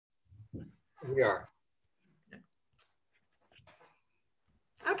We are.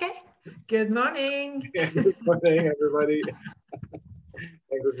 Okay. Good morning. Good morning, everybody.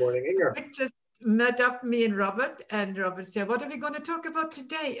 And good morning, Inger. We just met up, me and Robert said, what are we going to talk about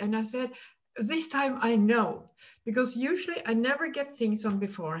today? And I said, this time I know, because usually I never get things on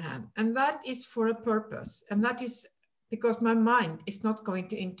beforehand. And that is for a purpose. And that is because my mind is not going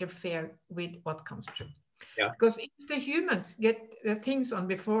to interfere with what comes through. Yeah. Because if the humans get the things on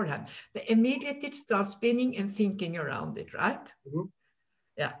beforehand, they immediately start spinning and thinking around it, right? Mm-hmm.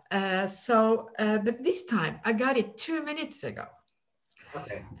 Yeah. But this time I got it 2 minutes ago.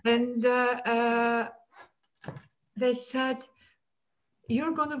 Okay. And they said,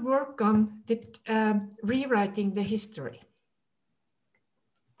 you're going to work on rewriting the history.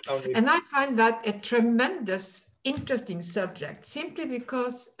 And I find that a tremendous, interesting subject, simply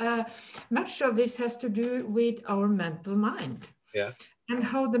because much of this has to do with our mental mind. Yeah. And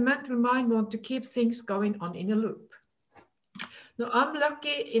how the mental mind wants to keep things going on in a loop. Now, I'm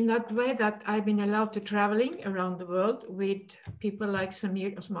lucky in that way that I've been allowed to traveling around the world with people like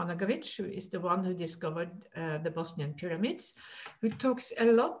Samir Osmanagic, who is the one who discovered the Bosnian pyramids, who talks a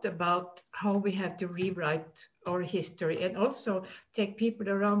lot about how we have to rewrite our history and also take people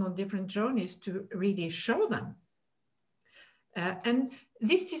around on different journeys to really show them. And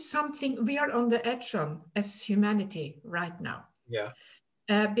this is something we are on the edge on as humanity right now. Yeah.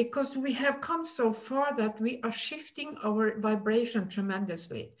 Because we have come so far that we are shifting our vibration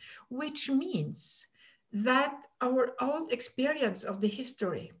tremendously, which means that our old experience of the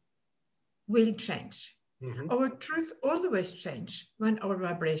history will change. Mm-hmm. Our truth always change when our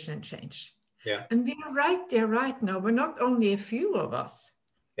vibration change. Yeah. And we are right there right now. We're not only a few of us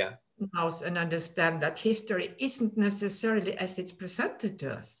knows and understand that history isn't necessarily as it's presented to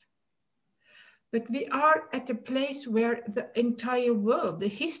us. But we are at a place where the entire world, the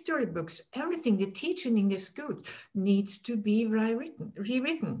history books, everything, the teaching in the school needs to be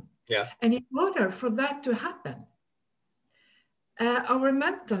rewritten. Yeah. And in order for that to happen, our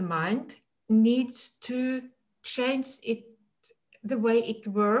mental mind needs to change it, the way it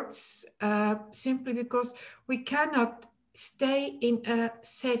works, simply because we cannot stay in a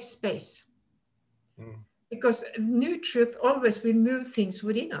safe space. Because new truth always will move things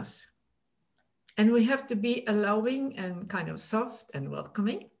within us. And we have to be allowing and kind of soft and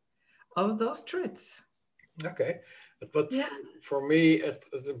welcoming of those truths. Okay. But for me, it's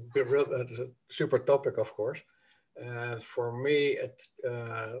a super topic, of course. And for me, it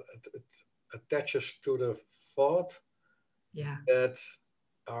attaches to the thought that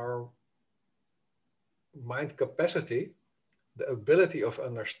our mind capacity, the ability of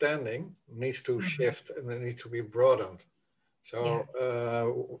understanding, needs to shift and it needs to be broadened. So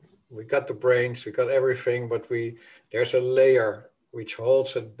we got the brains, we got everything, but there's a layer which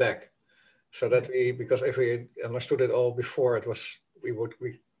holds it back. So that because if we understood it all before, we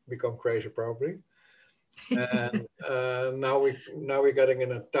become crazy probably. And now we're getting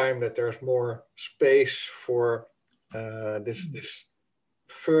in a time that there's more space for this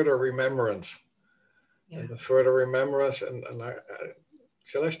further remembrance. And the further remembrance, and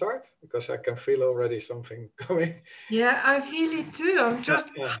shall I start? Because I can feel already something coming. Yeah, I feel it too. I'm just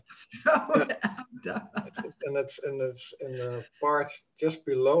and it's in the part just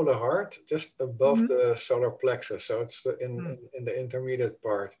below the heart, just above the solar plexus. So it's in the intermediate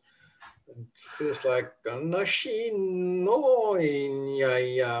part. It feels like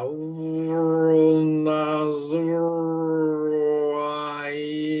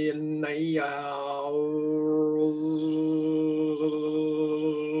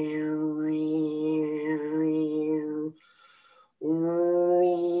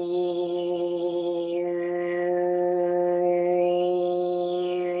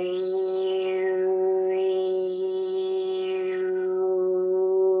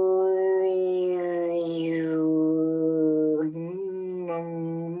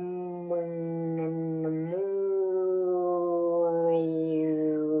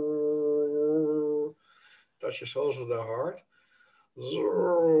touches also the heart.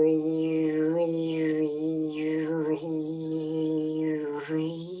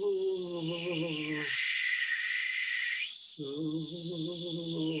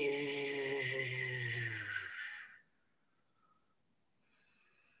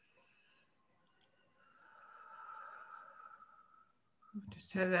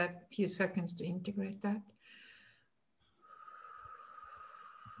 Just have a few seconds to integrate that.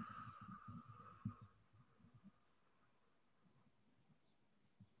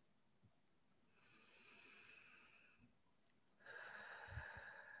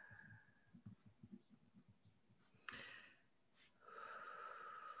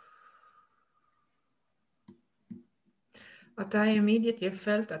 But I immediately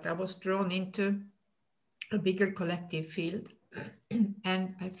felt that I was drawn into a bigger collective field.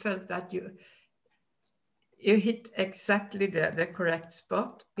 And I felt that you hit exactly the correct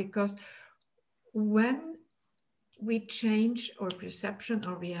spot, because when we change our perception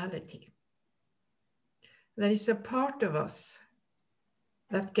of reality, there is a part of us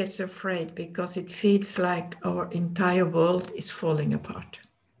that gets afraid because it feels like our entire world is falling apart.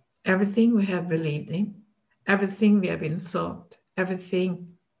 Everything we have believed in, everything we have been taught,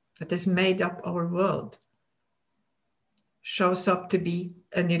 everything that has made up our world shows up to be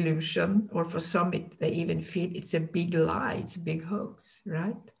an illusion, or for some, they even feel it's a big lie, it's a big hoax,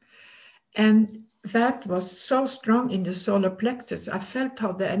 right? And that was so strong in the solar plexus. I felt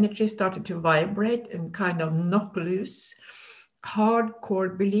how the energy started to vibrate and kind of knock loose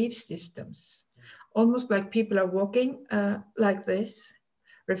hardcore belief systems, almost like people are walking like this,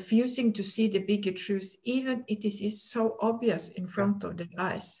 refusing to see the bigger truth, even it is so obvious in front of their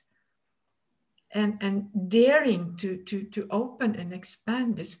eyes. And daring to open and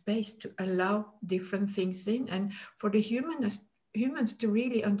expand the space to allow different things in, and for the humans to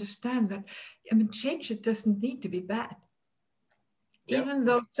really understand that, I mean, change doesn't need to be bad. Yeah. Even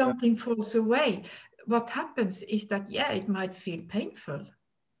though something falls away, what happens is that, yeah, it might feel painful.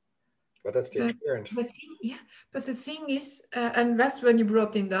 But that's the experience. But the thing is, and that's when you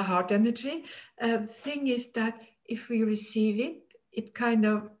brought in the heart energy, the thing is that if we receive it, it kind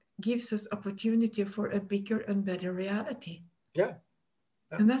of gives us opportunity for a bigger and better reality. Yeah.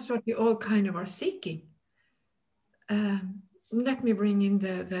 And that's what we all kind of are seeking. Let me bring in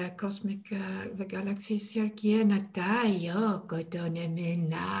the cosmic, the galaxies here.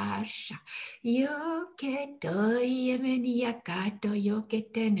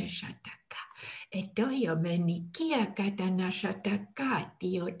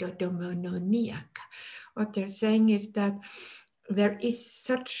 What they're saying is that there is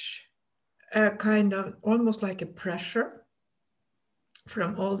such a kind of almost like a pressure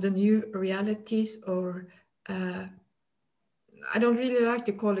from all the new realities, or I don't really like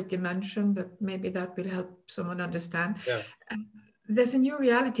to call it dimension, but maybe that will help someone understand. Yeah. There's a new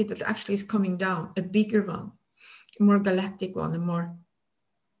reality that actually is coming down, a bigger one, a more galactic one, a more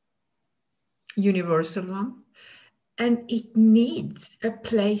universal one. And it needs a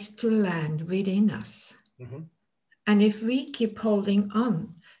place to land within us. Mm-hmm. And if we keep holding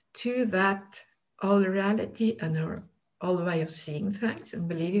on to that old reality and our old way of seeing things and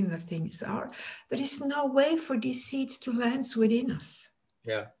believing that things are, there is no way for these seeds to land within us.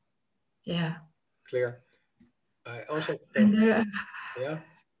 Yeah. Yeah. Clear. I also And yeah.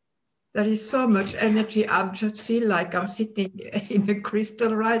 there is so much energy. I just feel like I'm sitting in a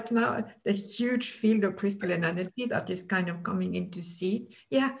crystal right now, the huge field of crystalline energy that is kind of coming into seed.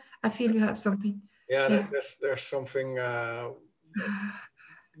 Yeah, I feel you have something. Yeah, there's something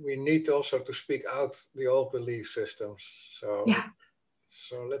we need also to speak out the old belief systems. So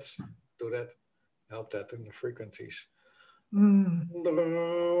let's do that, help that in the frequencies. Mm.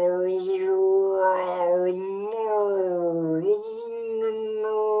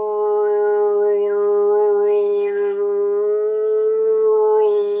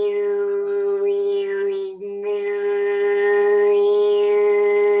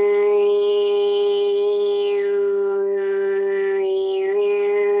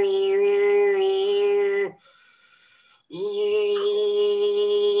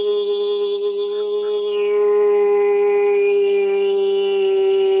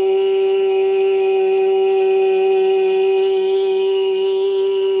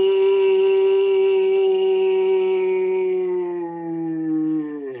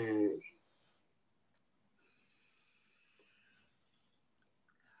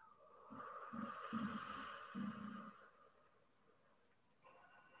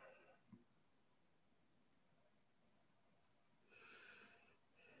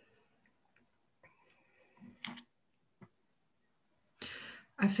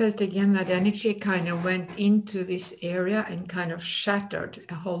 I felt again that energy kind of went into this area and kind of shattered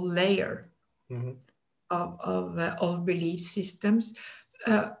a whole layer of belief systems,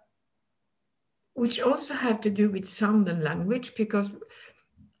 which also have to do with sound and language, because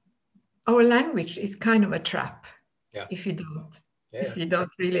our language is kind of a trap if you don't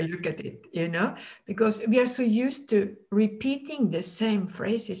really look at it, you know, because we are so used to repeating the same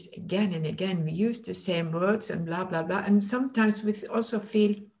phrases again and again. We use the same words and blah, blah, blah. And sometimes we also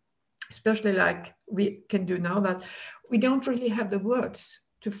feel, especially like we can do now, that we don't really have the words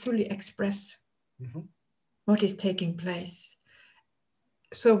to fully express what is taking place.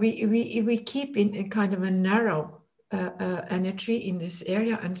 So we keep in kind of a narrow energy in this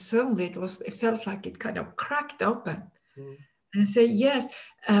area, and suddenly it felt like it kind of cracked open. And say, yes,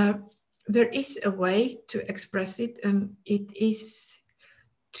 there is a way to express it, and it is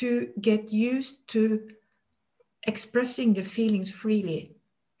to get used to expressing the feelings freely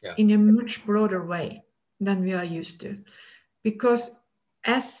in a much broader way than we are used to. Because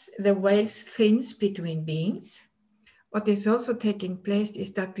as the waves thins between beings, what is also taking place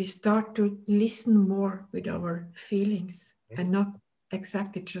is that we start to listen more with our feelings and not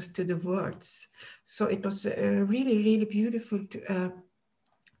exactly just to the words. So it was really, really beautiful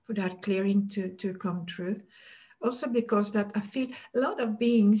for that clearing to come true. Also because that I feel a lot of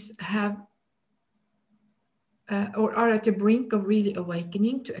beings have or are at the brink of really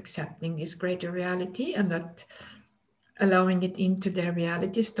awakening to accepting this greater reality, and that allowing it into their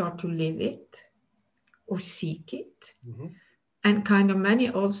reality, start to live it or seek it. And kind of many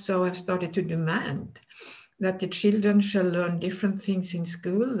also have started to demand that the children shall learn different things in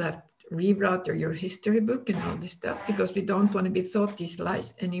school, that rewrite your history book and all this stuff, because we don't want to be taught these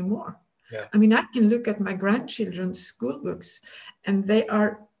lies anymore. I mean, I can look at my grandchildren's school books, and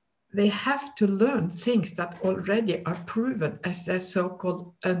they have to learn things that already are proven as their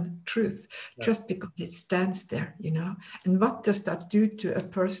so-called untruth, just because it stands there, you know. And what does that do to a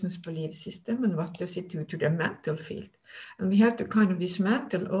person's belief system, and what does it do to their mental field? And we have to kind of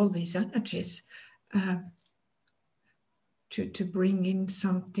dismantle all these energies to bring in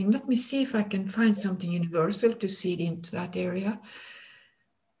something. Let me see if I can find something universal to seed into that area.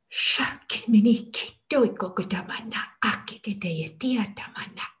 Shakminiki toikokutamana akitetetia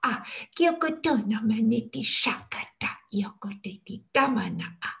tamana a kyokotono maniti shakata yokoteti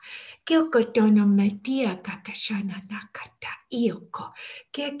tamana a kyokotono metia kakashana nakata yoko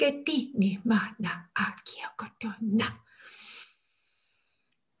keketi ni mana a kyokotona.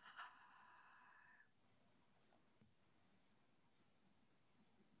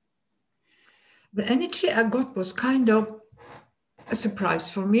 The energy I got was kind of a surprise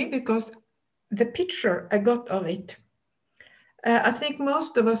for me, because the picture I got of it, I think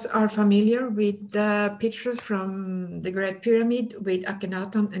most of us are familiar with the pictures from the Great Pyramid with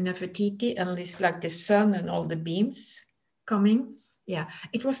Akhenaten and Nefertiti, and it's like the sun and all the beams coming. Yeah,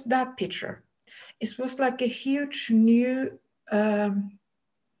 it was that picture. It was like a huge new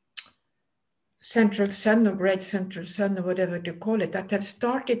central sun, or great central sun, or whatever to call it, that have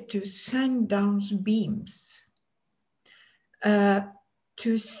started to send down beams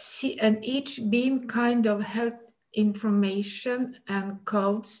to see, and each beam kind of held information and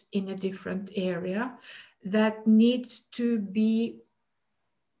codes in a different area that needs to be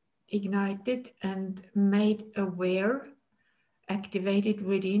ignited and made aware, activated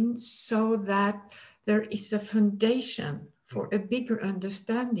within, so that there is a foundation for a bigger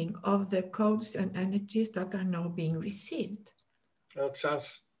understanding of the codes and energies that are now being received. That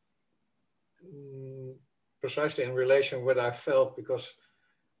sounds precisely in relation with what I felt, because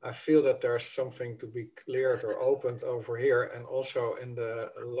I feel that there's something to be cleared or opened over here, and also in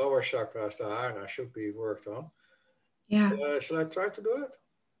the lower chakras, the hara, should be worked on. Yeah. Shall I try to do it?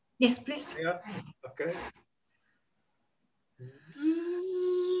 Yes, please. Yeah. Okay.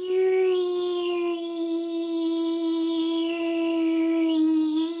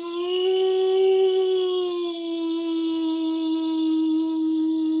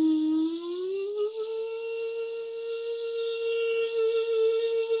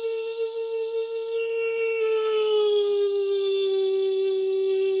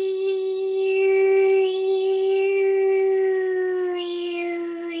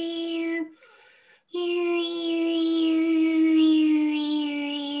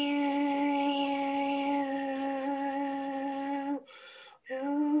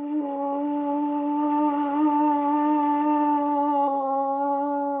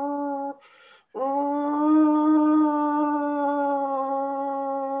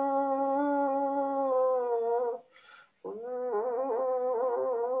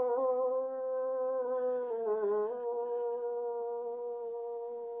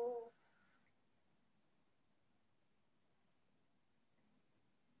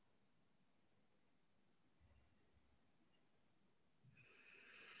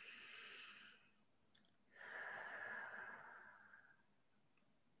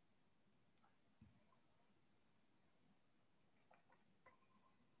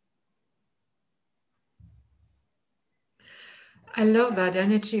 I love that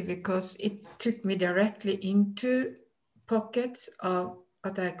energy, because it took me directly into pockets of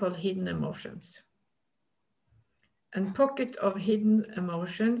what I call hidden emotions. And pocket of hidden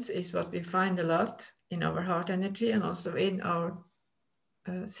emotions is what we find a lot in our heart energy, and also in our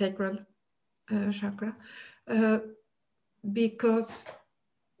sacral chakra, because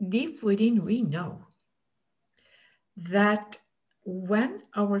deep within we know that when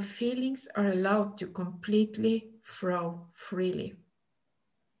our feelings are allowed to completely flow freely.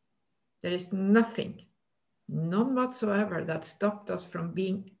 There is nothing, none whatsoever, that stopped us from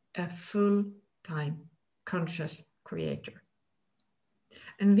being a full-time conscious creator.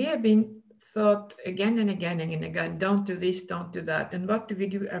 And we have been thought again and again and again, don't do this, don't do that. And what do we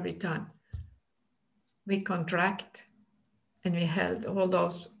do every time? We contract and we hold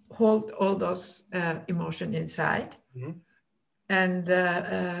all those emotions inside. Mm-hmm. And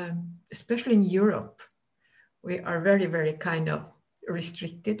especially in Europe, we are very, very kind of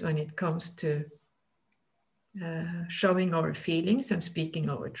restricted when it comes to showing our feelings and speaking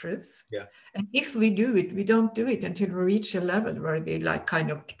our truth. Yeah. And if we do it, we don't do it until we reach a level where we like kind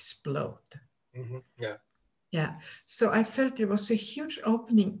of explode. Mm-hmm. Yeah. Yeah. So I felt there was a huge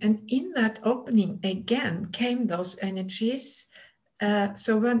opening. And in that opening, again, came those energies.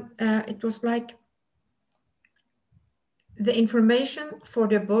 So when it was like the information for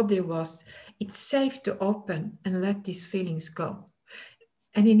the body was, it's safe to open and let these feelings go.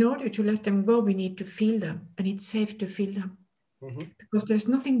 And in order to let them go, we need to feel them. And it's safe to feel them. Mm-hmm. Because there's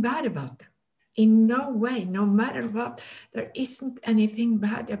nothing bad about them. In no way, no matter what, there isn't anything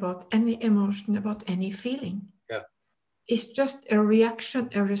bad about any emotion, about any feeling. Yeah. It's just a reaction,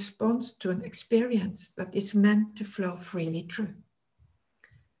 a response to an experience that is meant to flow freely through.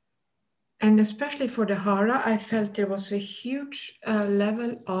 And especially for the hara, I felt there was a huge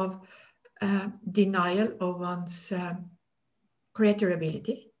level of denial of one's creator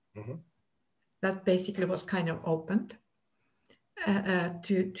ability. Mm-hmm. That basically was kind of opened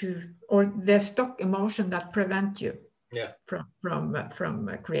or the stock emotion that prevent you from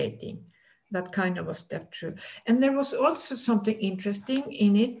creating. That kind of a step through. And there was also something interesting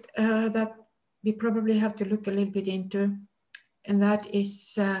in it that we probably have to look a little bit into, and that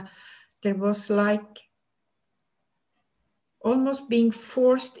is there was like almost being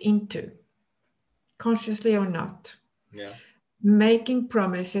forced into, consciously or not, making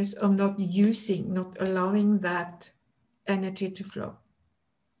promises of not using, not allowing that energy to flow.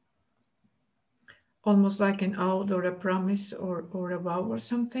 Almost like an oath or a promise or a vow or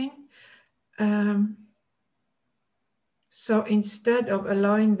something. So instead of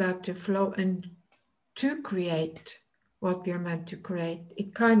allowing that to flow and to create what we are meant to create,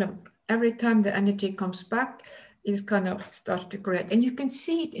 it kind of, every time the energy comes back, is kind of start to create. And you can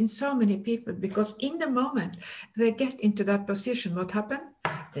see it in so many people, because in the moment they get into that position, what happened?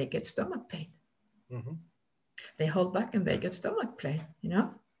 They get stomach pain. Mm-hmm. They hold back and they get stomach pain, you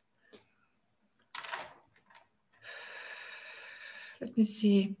know? Let me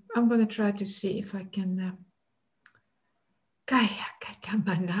see. I'm going to try to see if I can... Kaya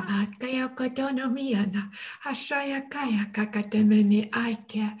katamana at kaya kotonomiana hasaya kaya kakatemene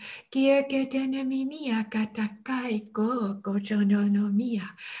aike kia ketenemimia katakai ko kotonomia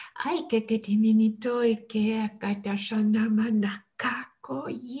aike ketimini toike katashanamana kako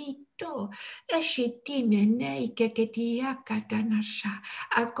yito eshitimene keketia katanasha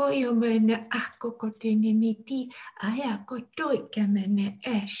akoyomene akokotinimiti ayakotoikemene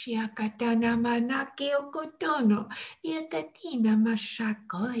eshia katanamana kiokotono Yakatina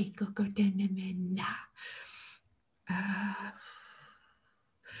mashakoi kokotenemena.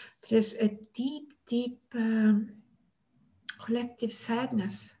 There's a deep, deep collective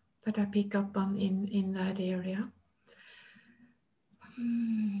sadness that I pick up on in that area.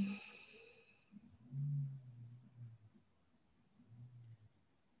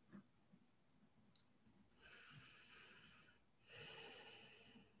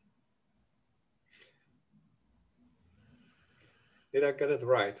 Did I get it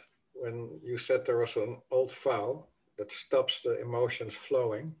right when you said there was an old vow that stops the emotions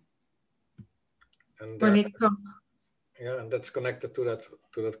flowing? And when it comes, yeah, and that's connected to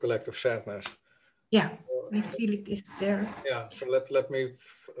that collective sadness. Yeah, I feel it is there. Yeah, so let me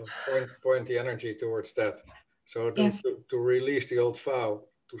point the energy towards that. So Yes. to release the old vow,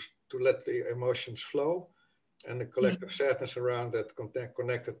 to let the emotions flow, and the collective sadness around that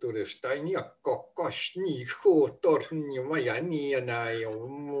connected to this.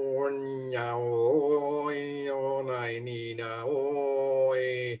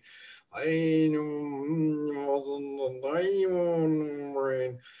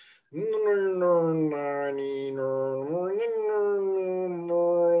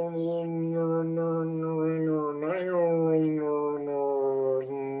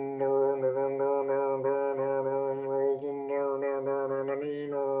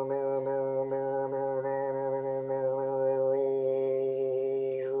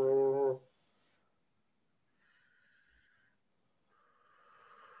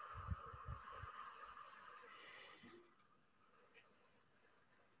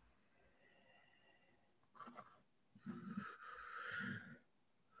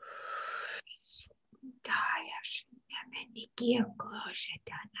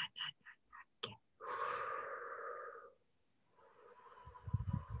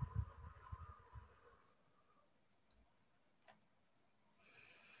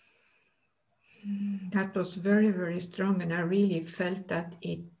 That was very, very strong, and I really felt that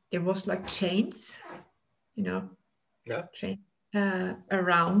there was like chains, you know, chain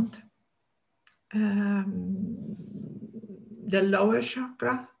around the lower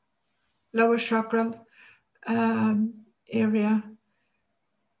chakral area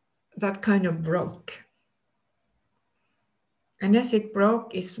that kind of broke. And as it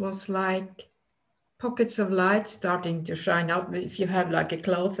broke, it was like pockets of light starting to shine out. If you have like a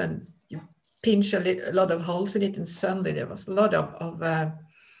cloth and you pinch a lot of holes in it, and suddenly there was a lot of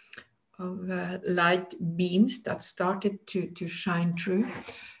light beams that started to shine through.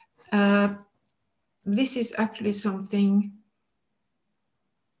 This is actually something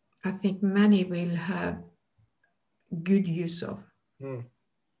I think many will have good use of.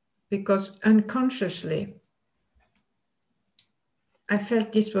 Because unconsciously, I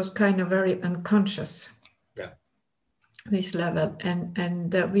felt this was kind of very unconscious, this level.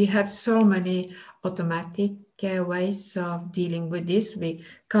 And we have so many automatic ways of dealing with this. We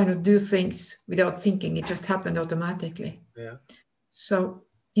kind of do things without thinking. It just happened automatically. Yeah. So,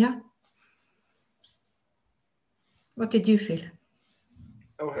 yeah. What did you feel?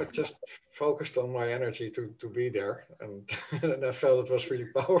 I just focused on my energy to be there, and, and I felt it was really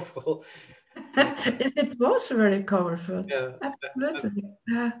powerful. It was very powerful. Yeah, absolutely.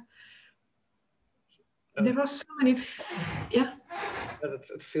 There was so many. Yeah.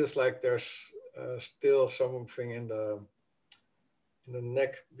 It feels like there's still something in the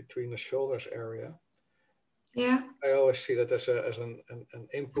neck between the shoulders area. Yeah. I always see that as an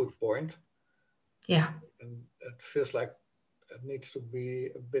input point. Yeah. And it feels like it needs to be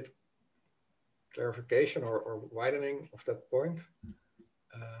a bit clarification or widening of that point.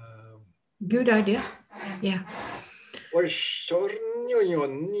 Good idea. Yeah.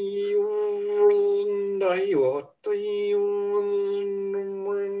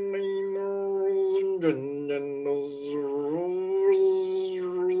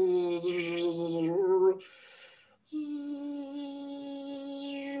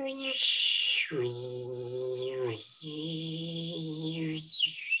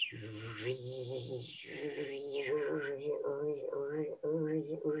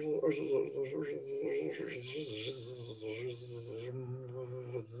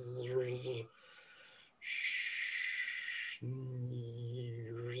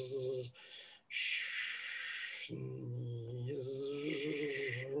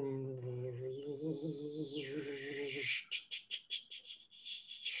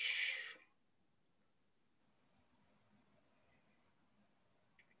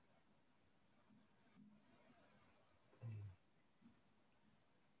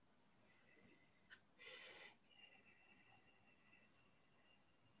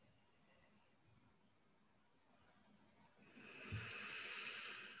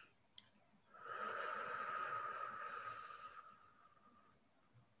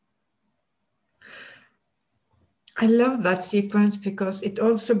 I love that sequence because it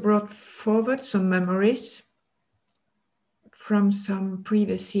also brought forward some memories from some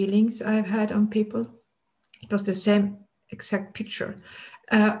previous healings I've had on people. It was the same exact picture.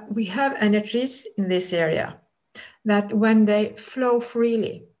 We have energies in this area that when they flow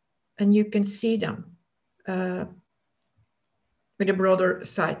freely, and you can see them with a broader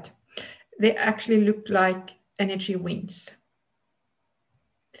sight, they actually look like energy winds.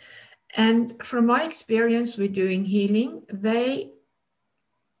 And from my experience with doing healing, they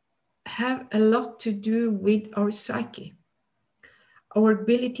have a lot to do with our psyche, our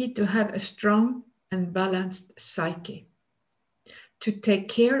ability to have a strong and balanced psyche, to take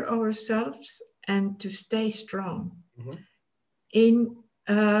care of ourselves and to stay strong in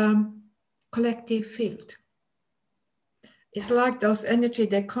a collective field. It's like those energy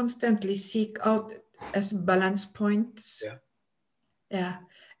they constantly seek out as balance points. Yeah. Yeah.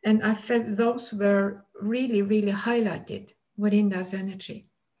 And I felt those were really, really highlighted within that energy.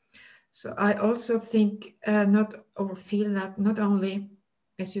 So I also think feel that not only,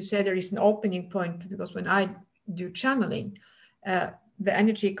 as you said, there is an opening point, because when I do channeling, the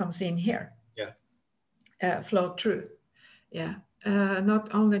energy comes in here. Yeah. Flow through. Yeah.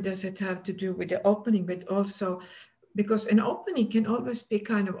 Not only does it have to do with the opening, but also because an opening can always be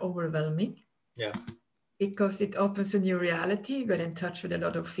kind of overwhelming. Yeah. Because it opens a new reality. You get in touch with a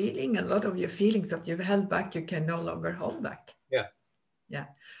lot of feeling. A lot of your feelings that you've held back, you can no longer hold back. Yeah. Yeah.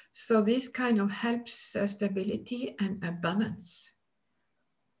 So this kind of helps stability and a balance.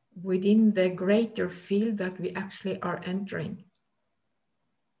 within the greater field that we actually are entering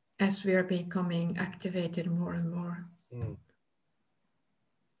as we are becoming activated more and more. Mm.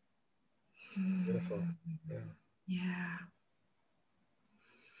 Beautiful. Yeah. Yeah.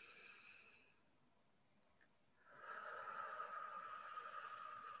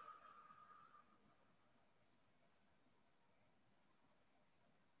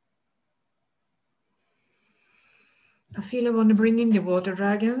 I feel I want to bring in the water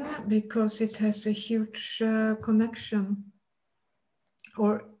dragon because it has a huge connection,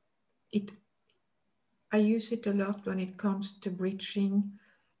 or I use it a lot when it comes to bridging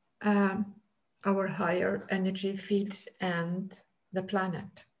our higher energy fields and the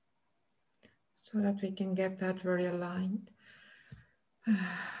planet, so that we can get that very aligned.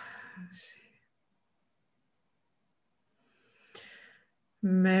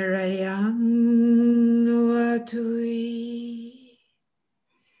 Merayan Watui,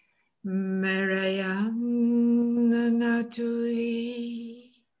 Merayan Natui,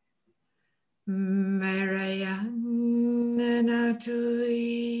 Merayan Natui,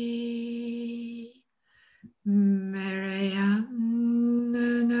 Merayan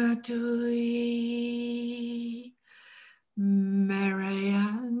Natui,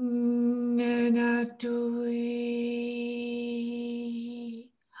 Merayan Natui.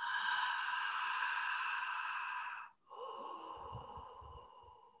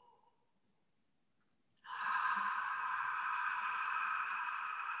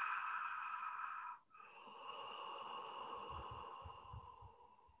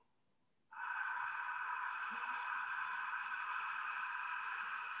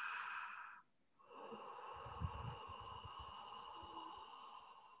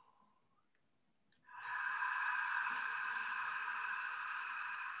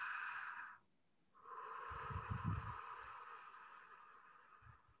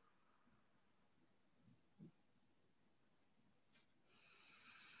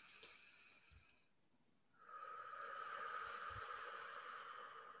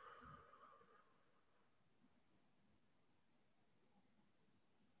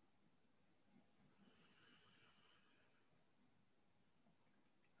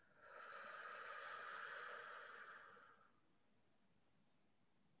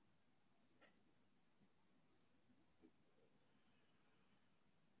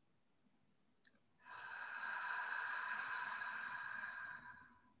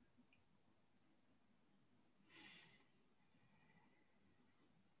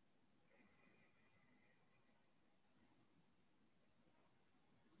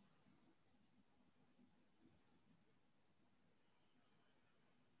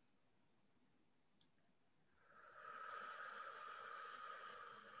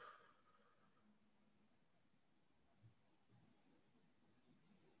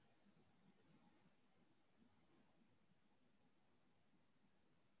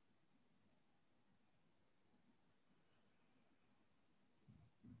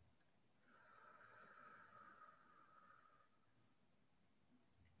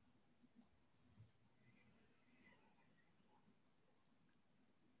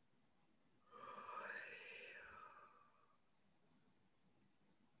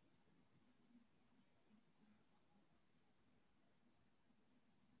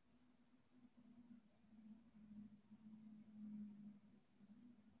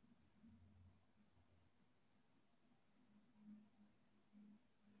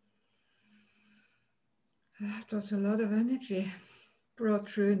 That was a lot of energy brought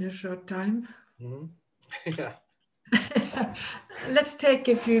through in a short time. Mm-hmm. Yeah. Let's take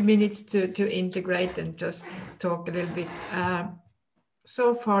a few minutes to integrate and just talk a little bit.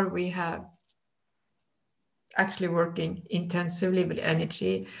 So far, we have actually working intensively with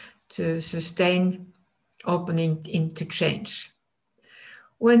energy to sustain opening into change.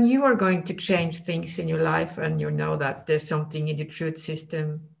 When you are going to change things in your life and you know that there's something in the truth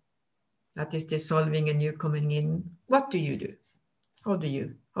system that is dissolving and you coming in, what do you do? How do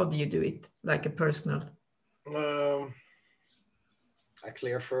you do it? Like a personal? I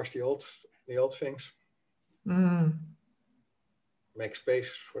clear first the old things. Make space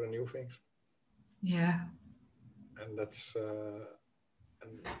for the new things. Yeah. And that's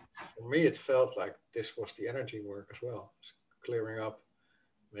and for me it felt like this was the energy work as well. It's clearing up,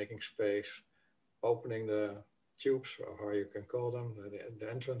 making space, opening the tubes, or how you can call them, the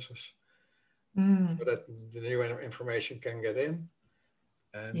entrances, so that the new information can get in.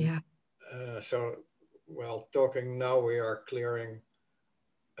 And yeah. So while talking now, we are clearing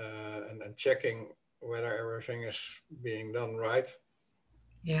and checking whether everything is being done right.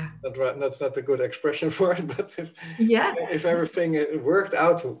 Yeah. That's not a good expression for it, but Yeah. if everything worked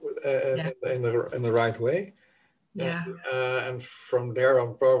out Yeah. in the right way, Yeah. and from there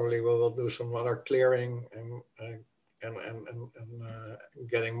on probably we'll do some other clearing and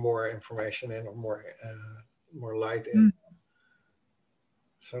getting more information in or more light in. Mm.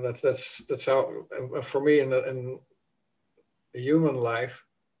 So that's how for me in the human life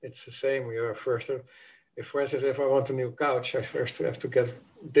it's the same. We are first, if for instance if I want a new couch, I first have to get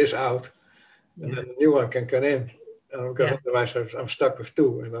this out, and Yeah. then the new one can come in, because Yeah. otherwise I'm stuck with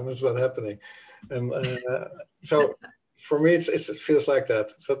two, and then it's not happening. And so for me, it feels like that.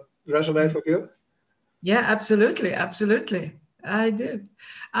 Does that resonate with you? Yeah, absolutely. Absolutely. I do.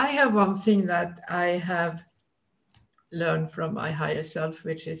 I have one thing that I have learned from my higher self,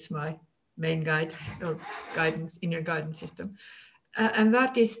 which is my main guide or guidance, inner guidance system. And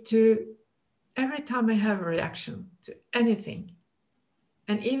that is to, every time I have a reaction to anything,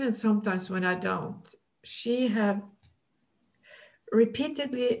 and even sometimes when I don't, she have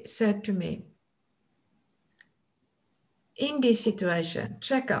repeatedly said to me, in this situation,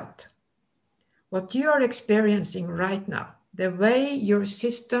 check out what you are experiencing right now, the way your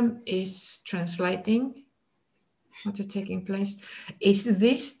system is translating what is taking place. Is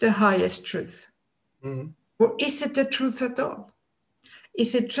this the highest truth? Mm-hmm. Or is it the truth at all?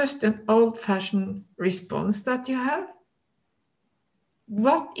 Is it just an old-fashioned response that you have?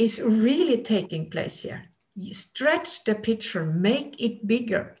 What is really taking place here? You stretch the picture, make it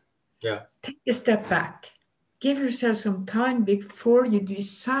bigger. Yeah. Take a step back. Give yourself some time before you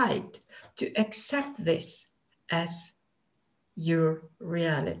decide to accept this as your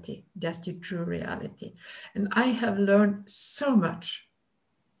reality. That's your true reality. And I have learned so much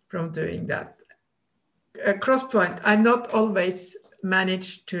from doing that. Crosspoint, I not always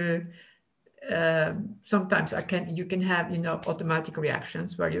manage to. Sometimes you can have automatic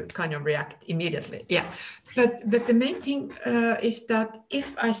reactions where you kind of react immediately. Yeah, but the main thing is that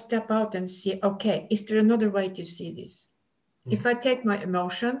if I step out and see, okay, is there another way to see this? Mm-hmm. If I take my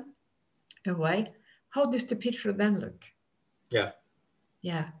emotion away, how does the picture then look? Yeah.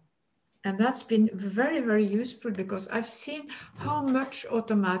 Yeah. And that's been very, very useful because I've seen how much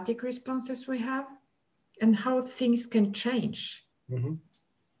automatic responses we have and how things can change. Mm-hmm.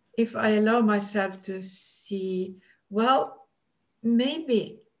 If I allow myself to see, well,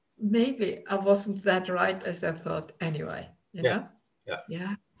 maybe I wasn't that right as I thought anyway, you Yeah. know? Yeah.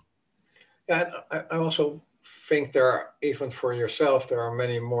 Yeah. Yeah. And I also think there are, even for yourself, there are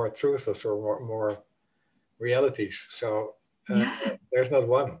many more truths or more realities. So Yeah. there's not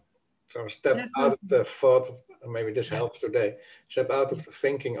one. So step out of Definitely. the thought, and maybe this Yeah. helps today. Step out of Yeah. the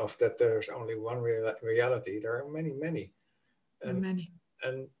thinking of that there's only one reality. There are many, There are and many.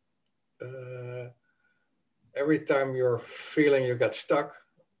 and every time you're feeling you got stuck,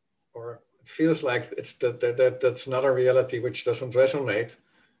 or it feels like it's that's not a reality which doesn't resonate,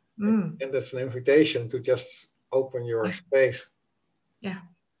 Mm. and that's an invitation to just open your Yeah. space. Yeah.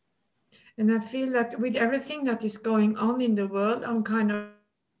 And I feel that with everything that is going on in the world, I'm kind of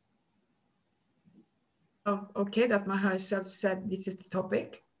okay that my higher self said this is the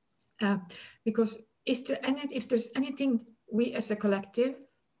topic. Because if there's anything we as a collective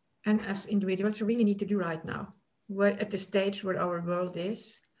and as individuals really need to do right now, where at the stage where our world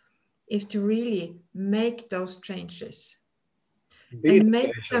is to really make those changes Be and the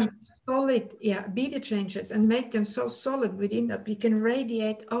make changes. them solid. Yeah, be the changes and make them so solid within that we can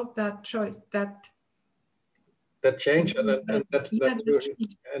radiate out that choice, that change and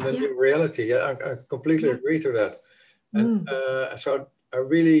the new reality. Yeah, I completely agree to that. And so I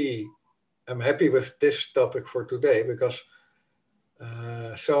really am happy with this topic for today, because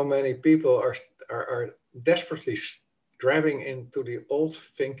so many people are desperately driving into the old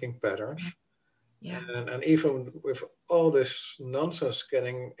thinking patterns. Yeah. And even with all this nonsense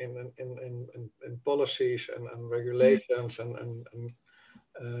getting in policies and regulations and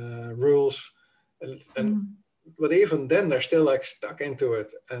rules, and but even then they're still like stuck into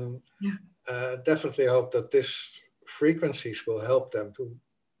it. And definitely hope that this frequencies will help them to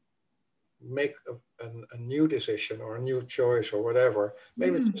make a new decision or a new choice or whatever.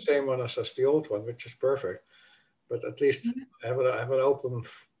 Maybe it's the same one as the old one, which is perfect, but at least have an open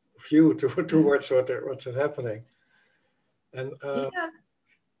view towards what's happening. And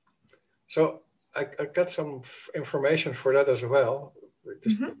so I got some information for that as well.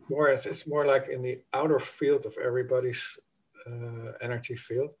 It's more like in the outer field of everybody's energy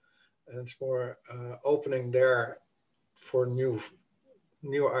field, and it's more opening there for new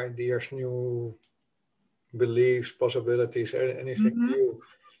ideas, new beliefs, possibilities, anything new.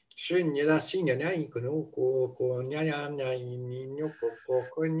 Shinya sinya nyai kuno ko nyaya nyai ni nyoko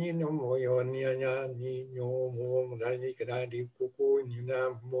ko ni no moyo nyaya ni nyomo mudari kadadi kuku ni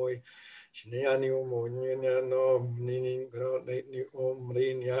na moy shinya ni mo nyanya no ni gro ni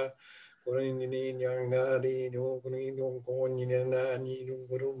omrinya ko ni nyang na di no ko ni no ko ni na ni no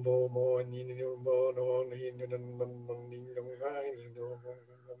ko mo mo ni no mo no ni no ni no ngai ni no mo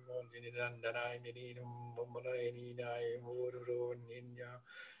ni na na ni no mo ni dai mo ro ni nya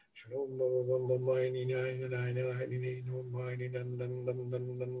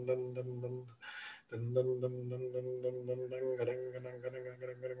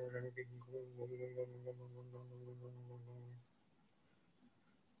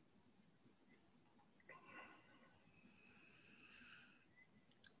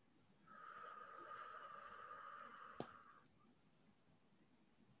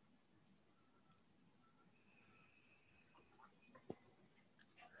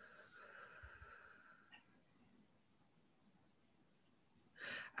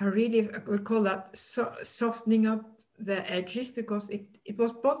I really would call that softening up the edges, because it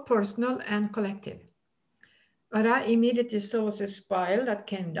was both personal and collective. What I immediately saw was a spiral that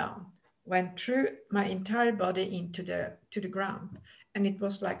came down, went through my entire body into the ground. And it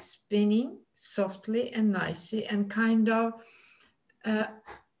was like spinning softly and nicely, and kind of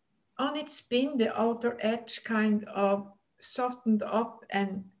on its spin, the outer edge kind of softened up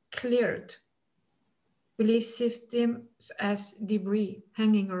and cleared belief systems as debris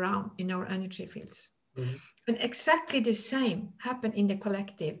hanging around in our energy fields. Mm-hmm. And exactly the same happened in the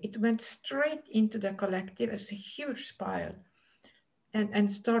collective. It went straight into the collective as a huge spiral,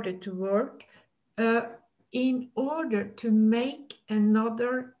 and started to work in order to make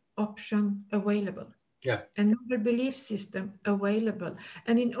another option available. Yeah. Another belief system available.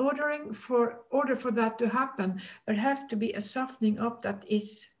 And in order for that to happen, there has to be a softening up that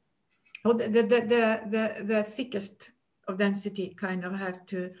is, the thickest of density kind of have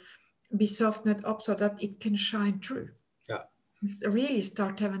to be softened up so that it can shine through. Yeah. Really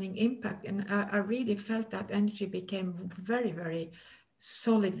start having an impact. And I really felt that energy became very, very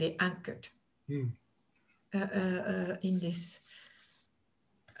solidly anchored in this.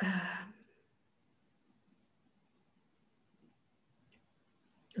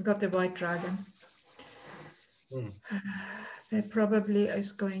 Got the white dragon. They probably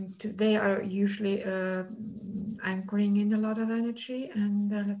is going to, they are usually anchoring in a lot of energy.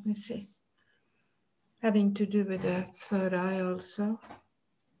 And let me see. Having to do with the third eye also.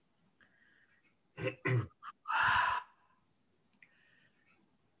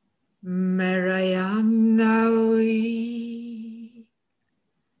 Merayanoi,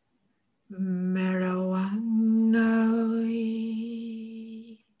 Merawanoi,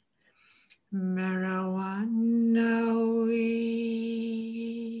 Merawanoi,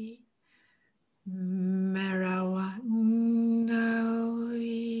 Merawanoi.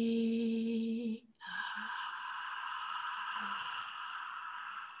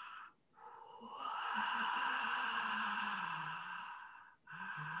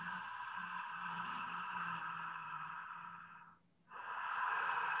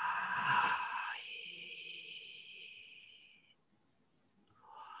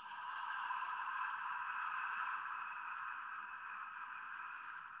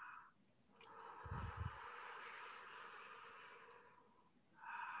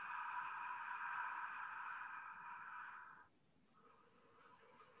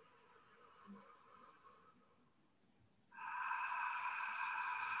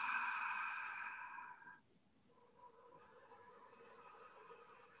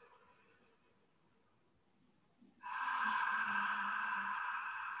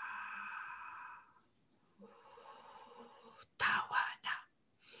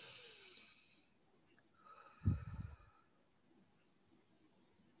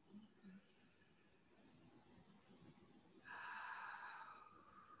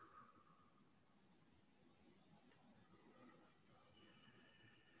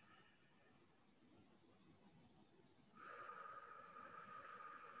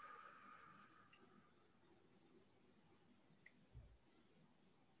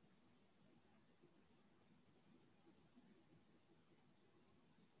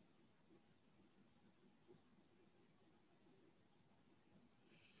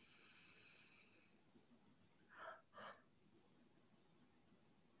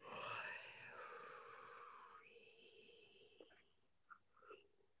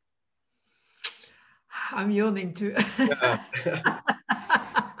 I'm yawning too. Yeah.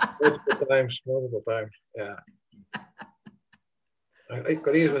 multiple times. Yeah. I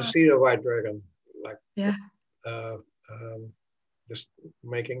could even see the white dragon, like, yeah. just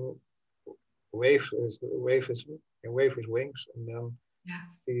making wave with wings, and then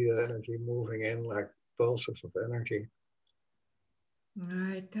see the energy moving in like pulses of energy.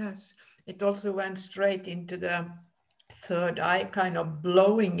 It does. It also went straight into the third eye, kind of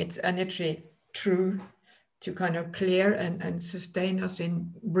blowing its energy through to kind of clear and sustain us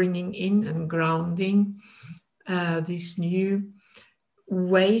in bringing in and grounding these new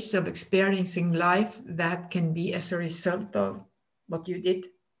ways of experiencing life that can be as a result of what you did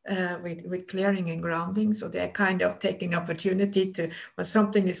with clearing and grounding. So they're kind of taking opportunity to, when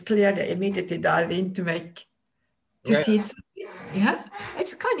something is clear, they immediately dive in to see it. Yeah,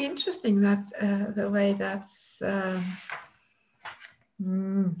 it's kind of interesting that the way that's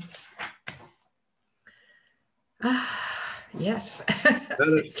yes.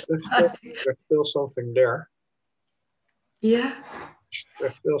 There's still something there. Yeah.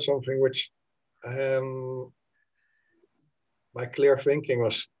 There's still something which my clear thinking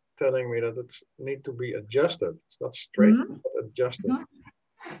was telling me that it's need to be adjusted. It's not straight, but adjusted.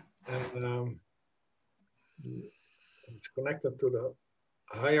 And it's connected to the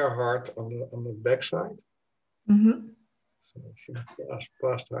higher heart on the backside. So it's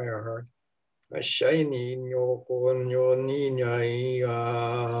past higher heart. Shiny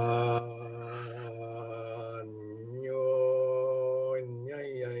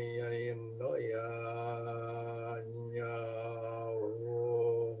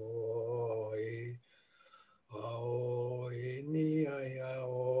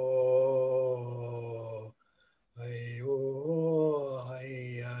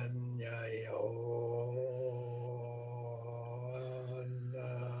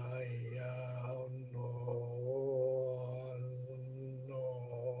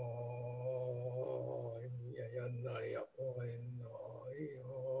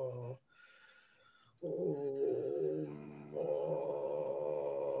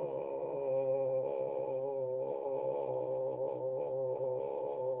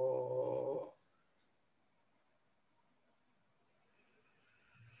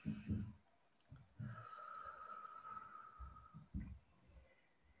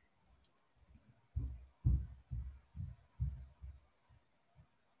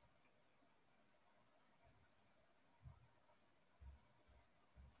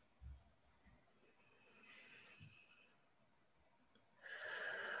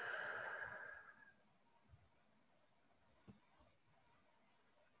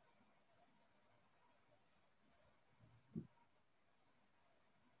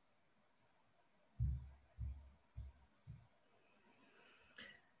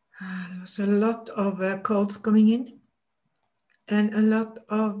There was a lot of codes coming in and a lot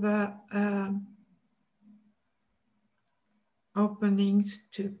of openings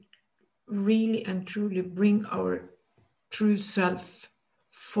to really and truly bring our true self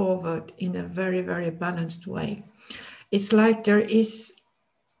forward in a very, very balanced way. It's like there is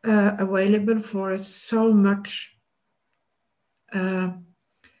available for us so much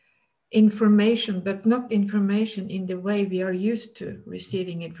information, but not information in the way we are used to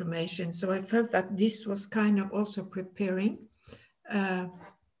receiving information. So I felt that this was kind of also preparing the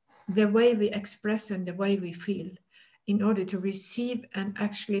way we express and the way we feel in order to receive and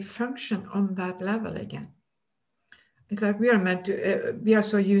actually function on that level again. It's like we are meant to, we are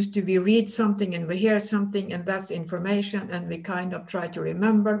so used to, we read something and we hear something and that's information and we kind of try to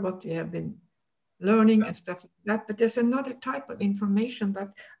remember what we have been learning and stuff like that. But there's another type of information that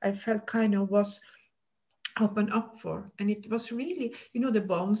I felt kind of was open up for. And it was really, you know, the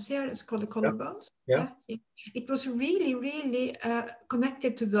bones here, it's called the collarbones. It was really, really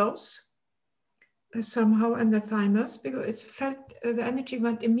connected to those somehow, and the thymus, because it felt the energy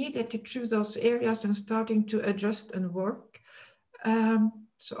went immediately through those areas and starting to adjust and work.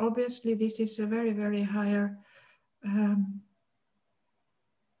 So obviously this is a very, very higher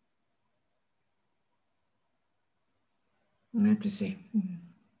let me see.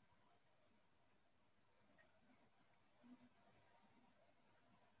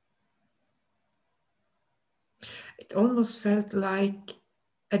 It almost felt like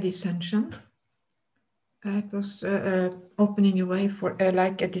a dissension. It was opening a way for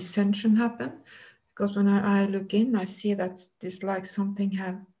like a dissension happen, because when I look in, I see that this like something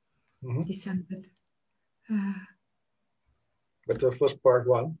have descended. But that was part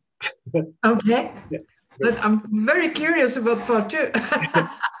one. Okay, but I'm very curious about part two.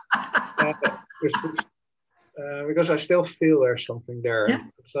 Because I still feel there's something there. Yeah.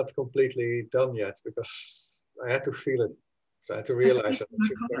 It's not completely done yet because I had to feel it. So I had to realize that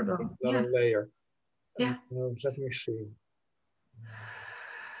it's another layer. Yeah. Let me see.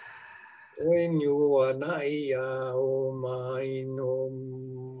 When you are naya o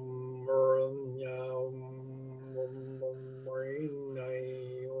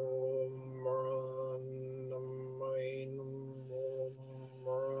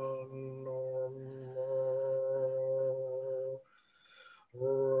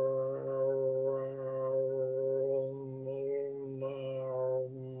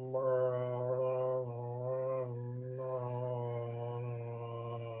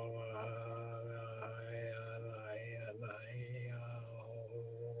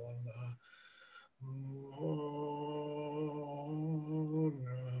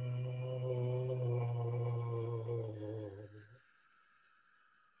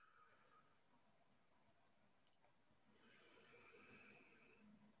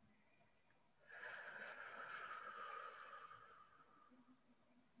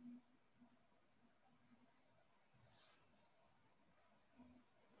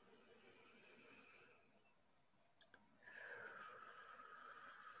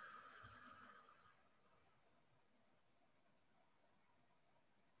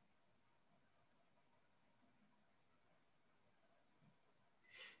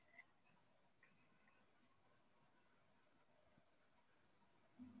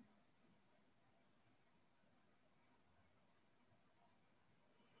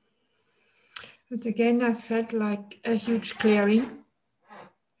But again, I felt like a huge clearing,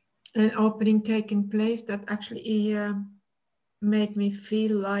 an opening taking place that actually made me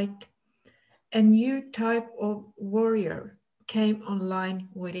feel like a new type of warrior came online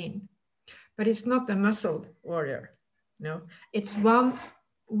within. But it's not a muscle warrior. No, it's one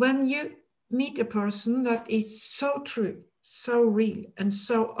when you meet a person that is so true, so real, and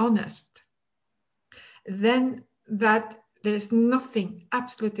so honest, then that there is nothing,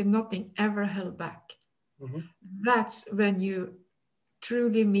 absolutely nothing ever held back. Mm-hmm. That's when you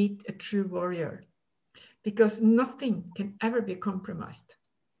truly meet a true warrior, because nothing can ever be compromised.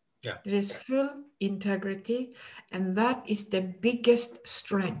 Yeah. There is full integrity, and that is the biggest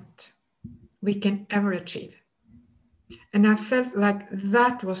strength we can ever achieve. And I felt like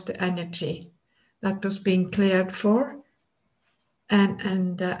that was the energy that was being cleared for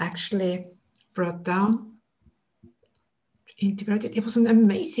and actually brought down, integrated. It was an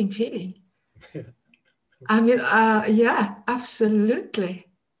amazing feeling. I mean, yeah, absolutely.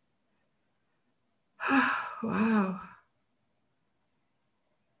 Wow.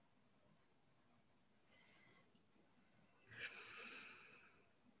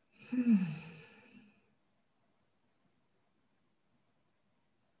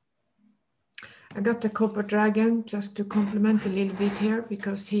 I got the copper dragon just to complement a little bit here,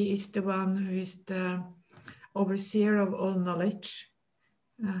 because he is the one who is the overseer of all knowledge.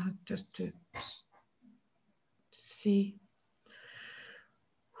 Just to see.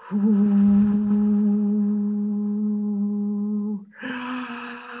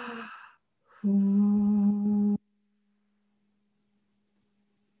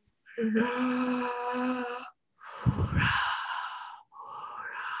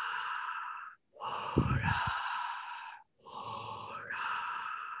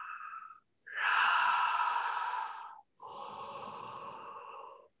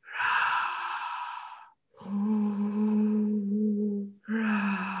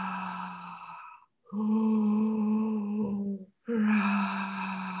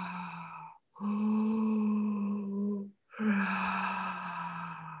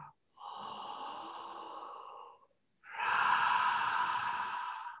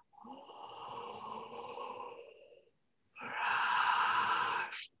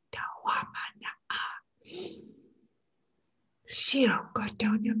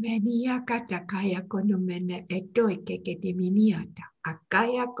 Sirokotono menia katakaya konomene etoike kediminiata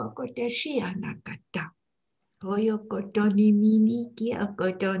akaya kokoteshiana kata. Oyo kotoni miniki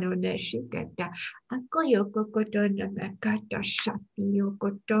akotono neshikata. Akoyo kokotono nakata shati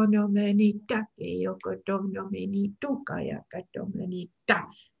yokotono menitake yokotono menituka yakatomenita.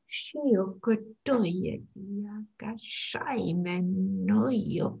 Shio kotoye yaka shaimen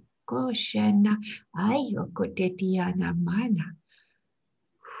noyo koshena ayo kotetiana mana.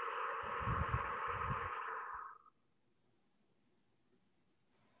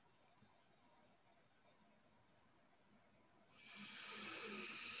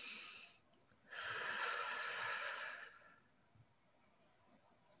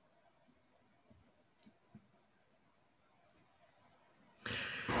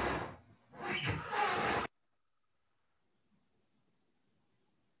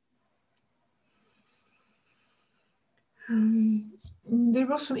 There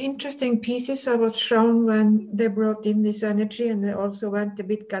was some interesting pieces I was shown when they brought in this energy, and they also went a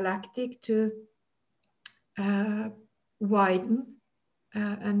bit galactic to widen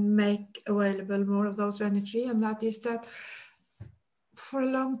and make available more of those energy. And that is that for a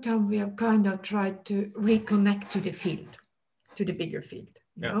long time we have kind of tried to reconnect to the field, to the bigger field,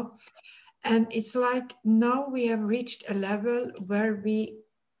 you know? And it's like now we have reached a level where we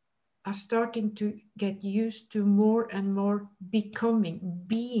are starting to get used to more and more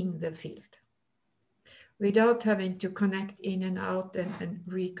being the field, without having to connect in and out and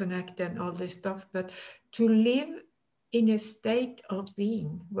reconnect and all this stuff, but to live in a state of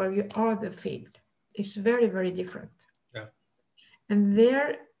being where you are the field is very, very different. Yeah. And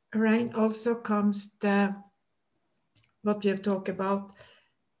there, Ryan, also comes what we have talked about,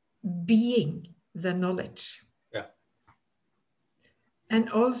 being the knowledge. Yeah. And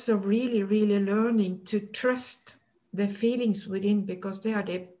also really, really learning to trust the feelings within, because they are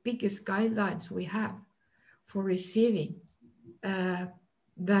the biggest guidelines we have for receiving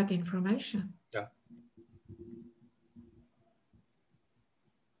that information. Yeah.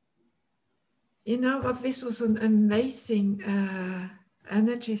 You know, but this was an amazing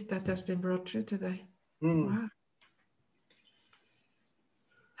energies that has been brought through today. Wow.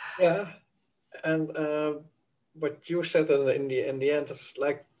 Yeah, and what you said in the end, it's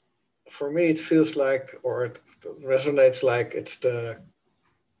like, for me, it feels like, or it resonates like it's the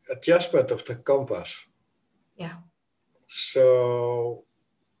adjustment of the compass. Yeah. So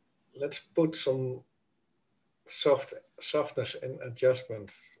let's put some softness in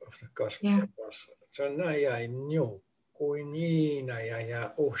adjustment of the compass. Yeah. So naya nyo kuini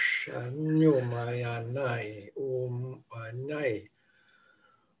naya osha nyo maya nai nai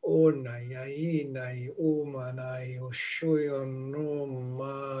o nai nai manai oshoyo no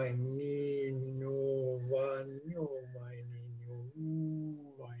mai ni no wa nyo mai ni no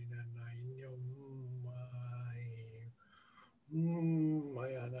mai na nai nyo mai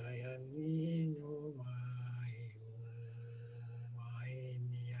maya naya ni no mai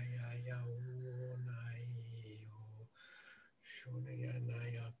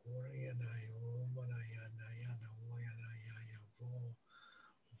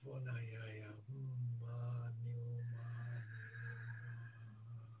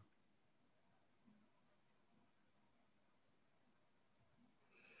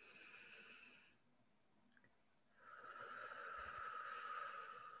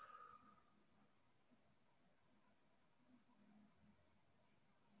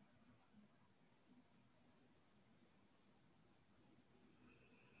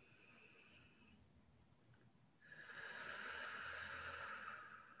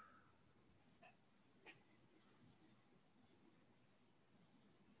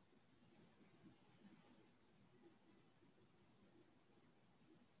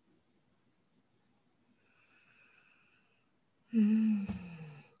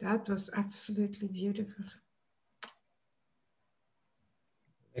That was absolutely beautiful.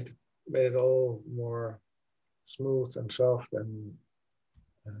 It made it all more smooth and soft and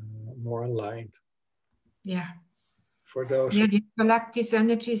more aligned. Yeah. For those. Yeah, the galactic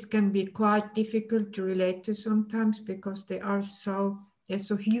energies can be quite difficult to relate to sometimes because they're so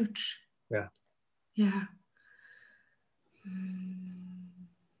huge. Yeah. Yeah.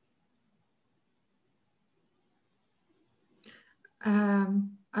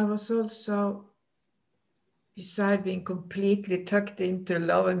 I was also, beside being completely tucked into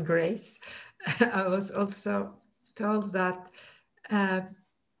love and grace, I was also told that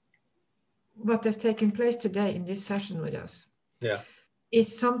what has taken place today in this session with us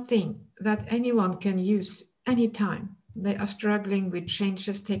is something that anyone can use anytime they are struggling with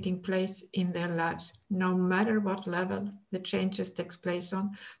changes taking place in their lives, no matter what level the changes takes place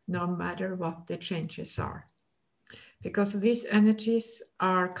on, no matter what the changes are. Because these energies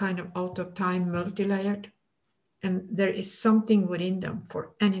are kind of out of time, multi-layered, and there is something within them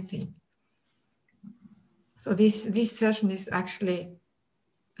for anything. So this session is actually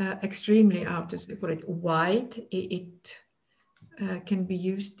extremely wide. It can be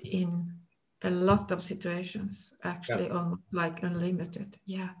used in a lot of situations, actually, almost like unlimited.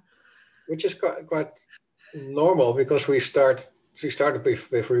 Yeah. Which is quite normal, because we started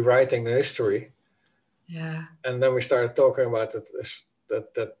with rewriting the history. Yeah. And then we started talking about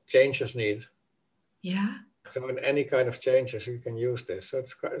that changes need. Yeah. So in any kind of changes, you can use this. So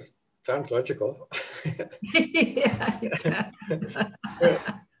it sounds logical.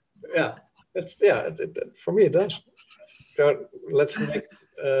 Yeah, it does. For me it does. So let's make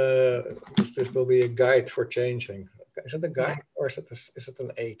this will be a guide for changing. Is it a guide or is it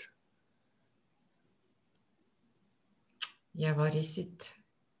an aid? Yeah, what is it?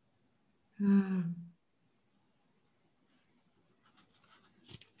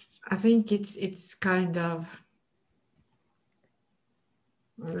 I think it's kind of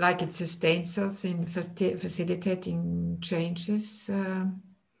like it sustains us in facilitating changes.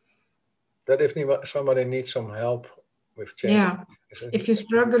 That if somebody needs some help with change. Yeah, if you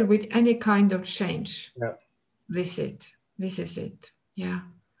struggle with any kind of change, yeah. this is it. Yeah.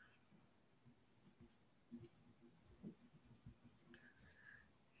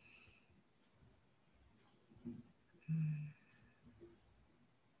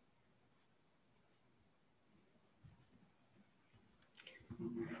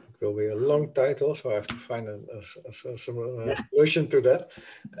 It will be a long title, so I have to find a solution to that.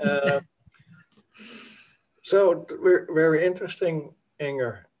 So we're very interesting,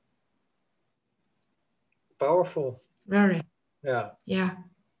 Inger. Powerful. Very. Yeah. Yeah.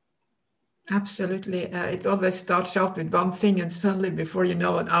 Absolutely. It always starts out with one thing, and suddenly, before you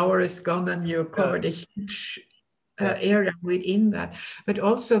know, an hour is gone, and you covered a huge area within that. But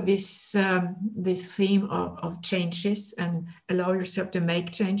also this this theme of changes, and allow yourself to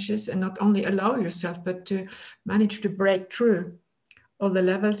make changes, and not only allow yourself, but to manage to break through all the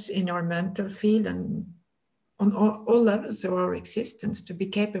levels in our mental field and on all levels of our existence, to be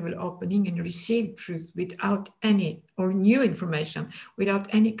capable of opening and receive truth without any, or new information,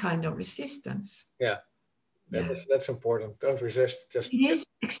 without any kind of resistance. Yeah, that's important. Don't resist. Just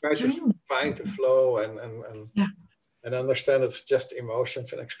try to find the flow and understand it's just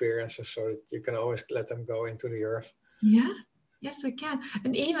emotions and experiences, so that you can always let them go into the earth. Yeah, yes, we can.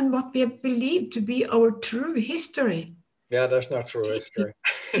 And even what we have believed to be our true history. Yeah, there's no true history.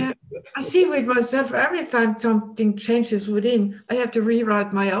 Yeah. I see with myself, every time something changes within, I have to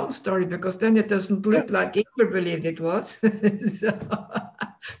rewrite my own story, because then it doesn't look like Ingrid believed it was.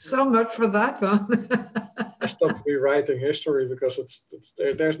 So much for that one. I stopped rewriting history, because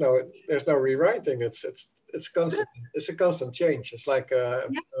there's no rewriting. It's constant. It's a constant change. It's like how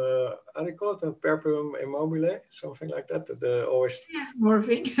do you call it? A perpetuum immobile, something like that.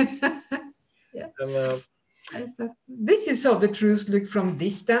 Morphing. Yeah. And this is how the truth look from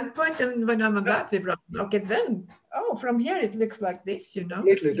this standpoint, and when I'm on that, okay, then from here it looks like this,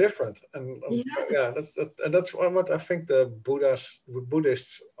 completely different. And that's what I think the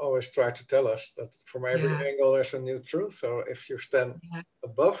Buddhists always try to tell us, that from every angle there's a new truth. So if you stand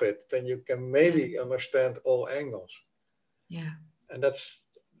above it, then you can maybe understand all angles. Yeah. And that's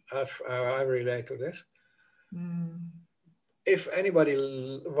how I relate to this. If anybody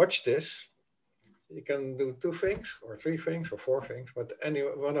watched this, you can do 2 things or 3 things or 4 things, but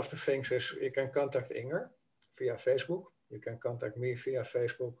one of the things is you can contact Inger via Facebook. You can contact me via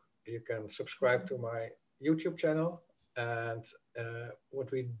Facebook. You can subscribe to my YouTube channel. And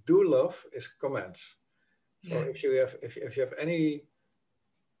what we do love is comments. So if you have any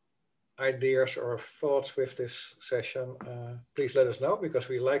ideas or thoughts with this session, please let us know, because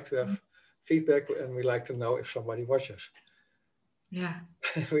we like to have feedback, and we like to know if somebody watches. Yeah.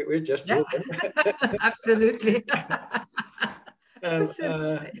 We're just human. Absolutely. And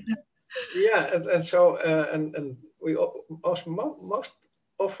so we also most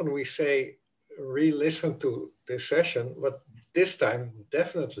often we say re-listen to this session, but this time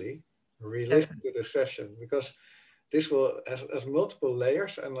definitely re-listen to the session, because this will has multiple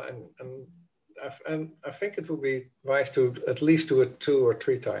layers, and I think it would be wise to at least do it 2 or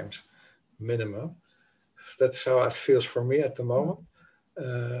 3 times minimum. That's how it feels for me at the moment,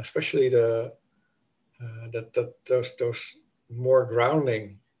 especially those more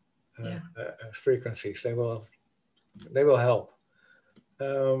grounding frequencies. They will help.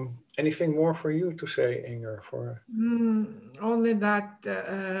 Anything more for you to say, Inger? Only that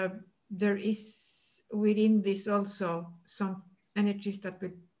there is within this also some energies that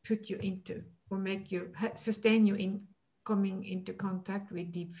will put you into, or make you sustain you in coming into contact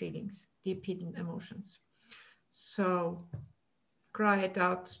with deep feelings, deep hidden emotions. So cry it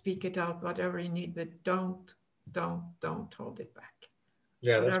out, speak it out, whatever you need, but don't hold it back.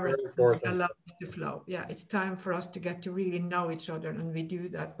 Yeah, whatever that's very important. Allow it to flow. Yeah, it's time for us to get to really know each other, and we do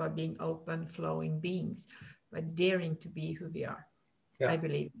that by being open, flowing beings, by daring to be who we are. I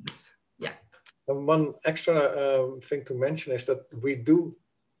believe this. Yeah. And one extra thing to mention is that we do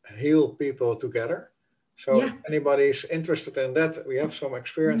heal people together. So if anybody's interested in that, we have some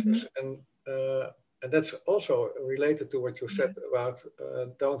experiences, and that's also related to what you said about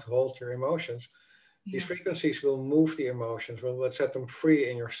don't hold your emotions. These frequencies will move the emotions, will set them free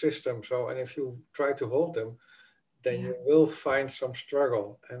in your system. So, and if you try to hold them, then you will find some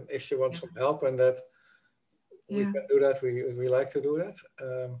struggle. And if you want some help in that, We can do that. We like to do that.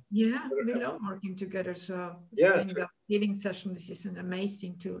 Yeah, we love working together. So I think the healing sessions is an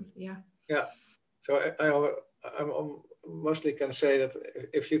amazing tool. Yeah. Yeah. So I mostly can say that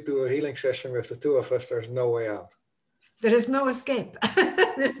if you do a healing session with the two of us, there's no way out. There is no escape.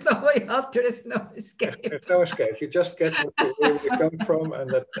 There's no way out. There is no escape. There's no escape. You just get where you come from, and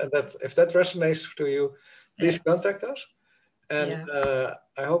that if that resonates to you, please contact us. And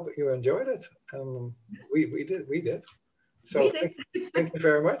I hope you enjoyed it. We did. So thank you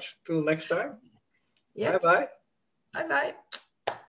very much. Till next time. Yes. Bye bye. Bye bye.